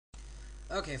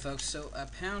Okay, folks, so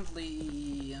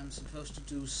apparently I'm supposed to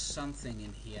do something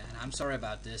in here, and I'm sorry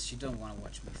about this, you don't want to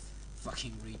watch me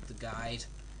fucking read the guide.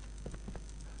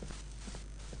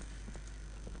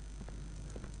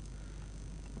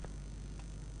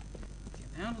 Okay,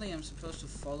 apparently I'm supposed to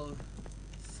follow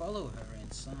her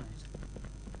inside.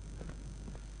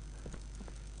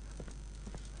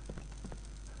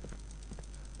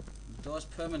 The door's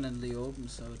permanently open,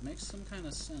 so it makes some kind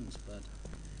of sense, but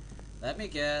let me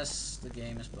guess, the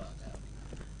game is bugged out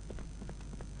again.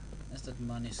 That's that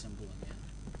money symbol again.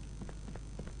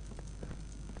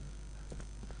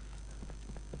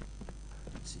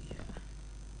 Let's see here.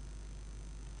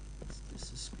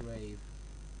 This is grave.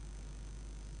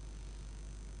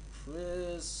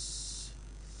 Chris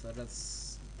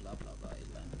Ferret's blah blah blah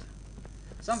island.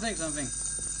 Something.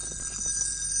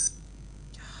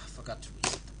 Ah, forgot to read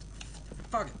it.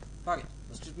 Fuck it.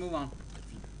 Let's just move on.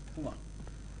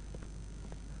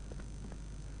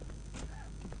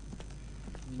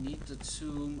 We need the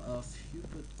tomb of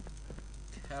Hubert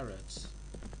Carrot.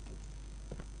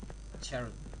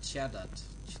 Chadat.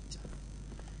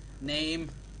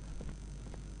 Name.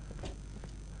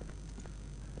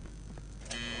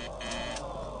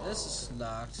 This is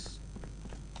locked.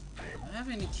 Do I have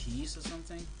any keys or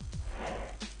something?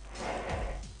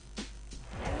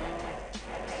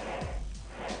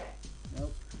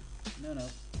 Nope. No.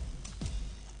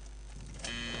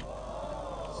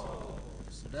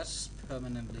 So that's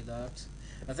permanently locked.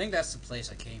 I think that's the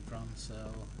place I came from, so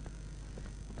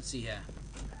let's see here.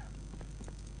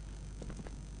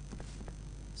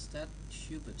 Is that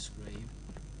Hubert's grave?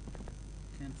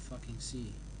 Can't fucking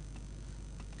see.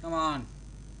 Come on,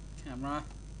 camera.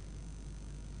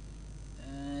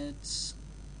 It's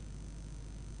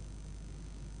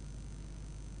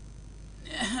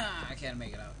I can't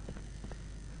make it out.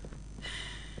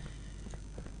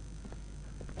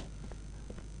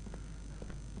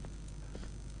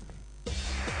 That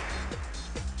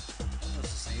was a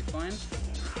save point.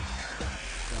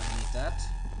 Don't need that.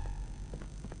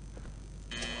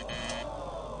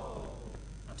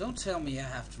 Now don't tell me I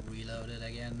have to reload it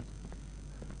again.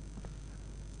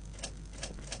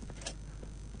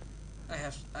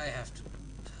 I have to.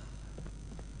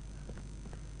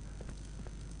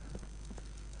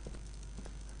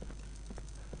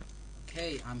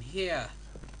 Okay, I'm here.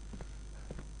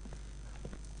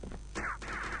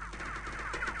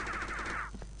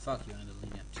 Fuck you,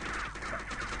 Angelina. Fuck.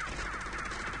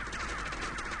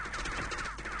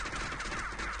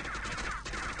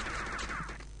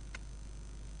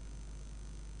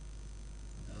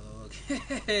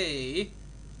 Okay.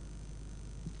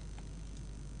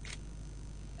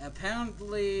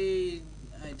 Apparently,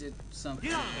 I did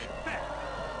something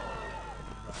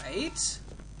right.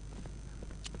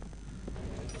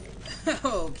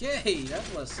 Okay, that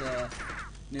was a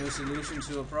new solution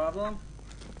to a problem.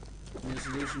 New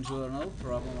solution to an old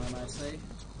problem, I might say.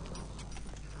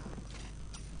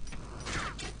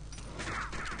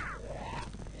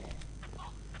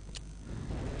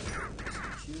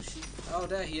 Oh,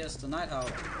 there he is, the Night Owl.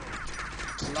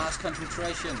 The last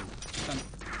concentration.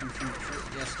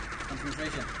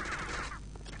 Concentration.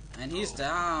 And he's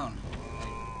down.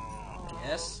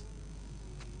 Yes.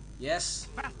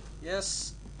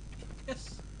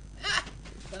 Ah,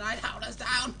 the Night Owl is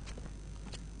down.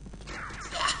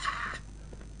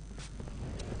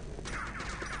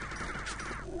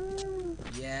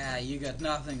 Yeah, you got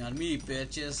nothing on me,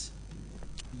 bitches.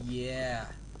 Yeah.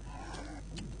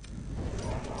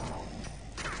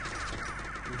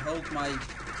 Behold my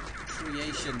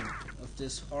creation of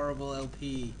this horrible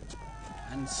LP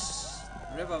and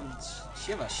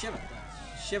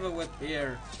shiver with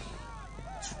fear,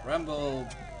 tremble.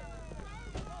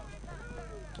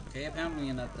 Okay, apparently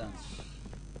you're not done.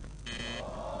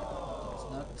 It's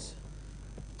not.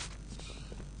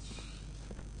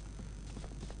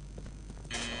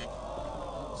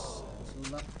 It's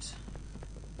locked.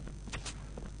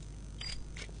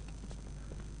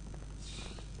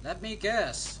 Let me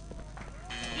guess.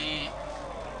 You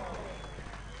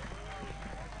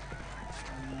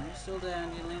still there,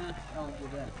 Angelina? Oh, you're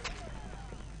there.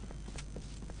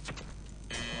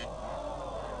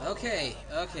 Okay.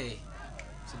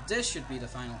 So this should be the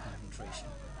final concentration.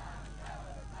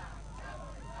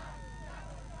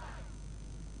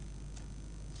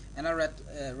 And I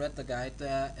read the guide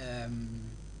there.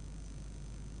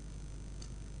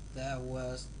 There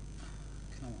was.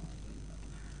 Come on.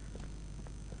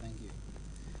 Thank you.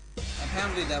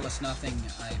 Apparently there was nothing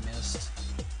I missed.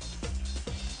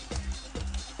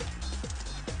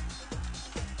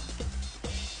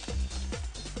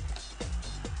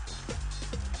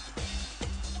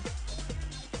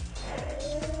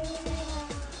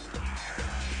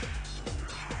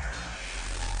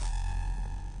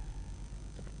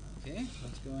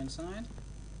 inside.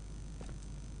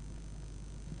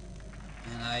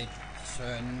 And I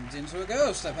turned into a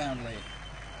ghost, apparently.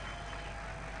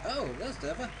 Oh, there's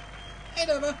Deva. Hey,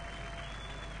 Deva!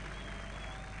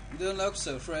 You don't look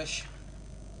so fresh.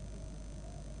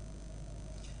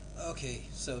 Okay,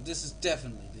 so this is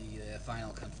definitely the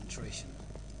final confrontation.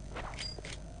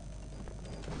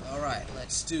 Alright,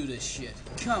 let's do this shit.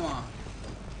 Come on!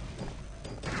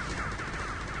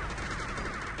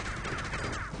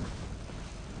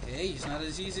 Okay, he's not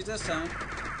as easy this time.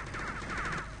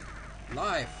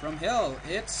 Live from hell,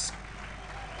 it's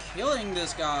killing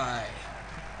this guy.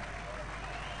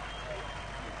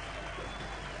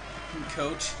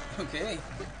 Coach, okay.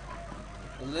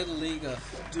 The Little League of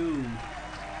Doom.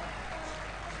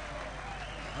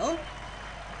 Well,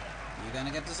 you're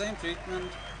gonna get the same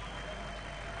treatment.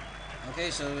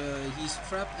 Okay, so he's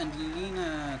trapped and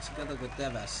Lena together with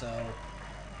Deva, so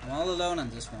I'm all alone on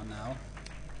this one now.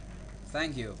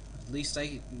 Thank you. At least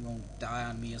they won't die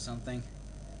on me or something.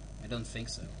 I don't think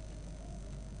so.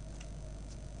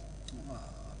 Aw,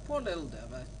 poor little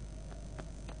Deva.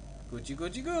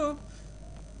 Goodgy go!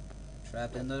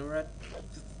 Trapped in the red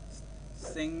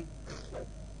thing.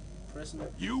 Prison.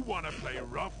 You wanna play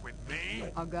rough with me?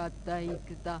 Are they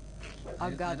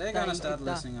gonna start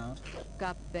listening out?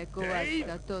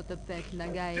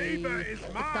 Dave? Deva is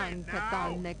mine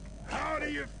now! How do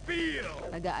you feel?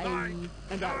 Like knocking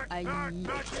on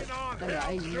hell's door? Yeah,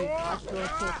 I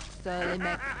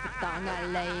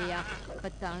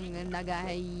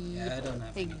don't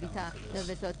have any comments for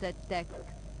this.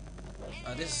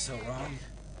 Oh, this is so wrong.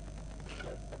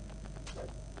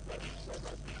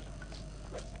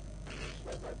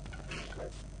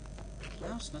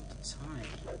 Now's not the time.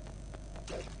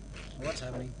 What's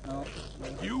happening? No.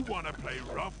 You wanna play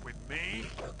rough with me?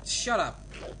 Oh, shut up!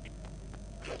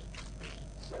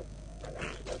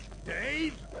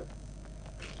 Dave?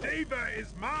 Deva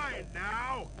is mine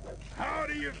now! How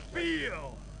do you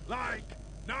feel? Like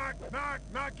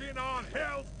knocking on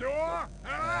hell's door?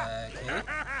 Huh? Okay.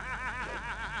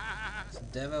 So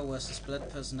Deva was the split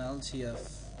personality of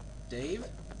Dave.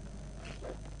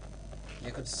 I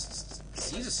could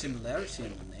see the similarity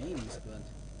in the names, but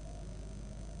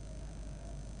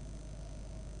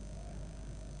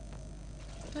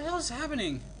what the hell is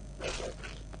happening?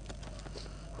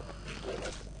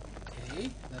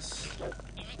 Okay, that's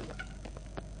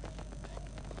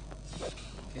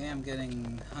okay. I'm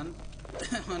getting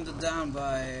hunted down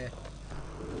by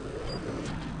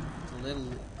the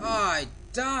little. Oh, I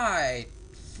died.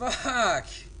 Fuck!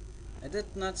 I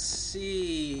did not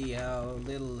see how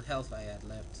little health I had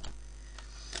left.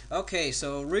 Okay,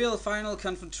 so real final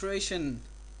confrontation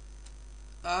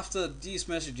after these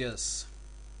messages.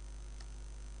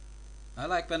 I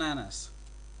like bananas.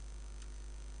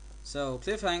 So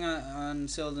cliffhanger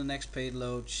until the next page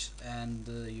loads and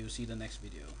you see the next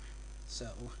video.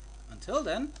 So until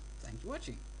then, thank you for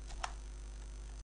watching.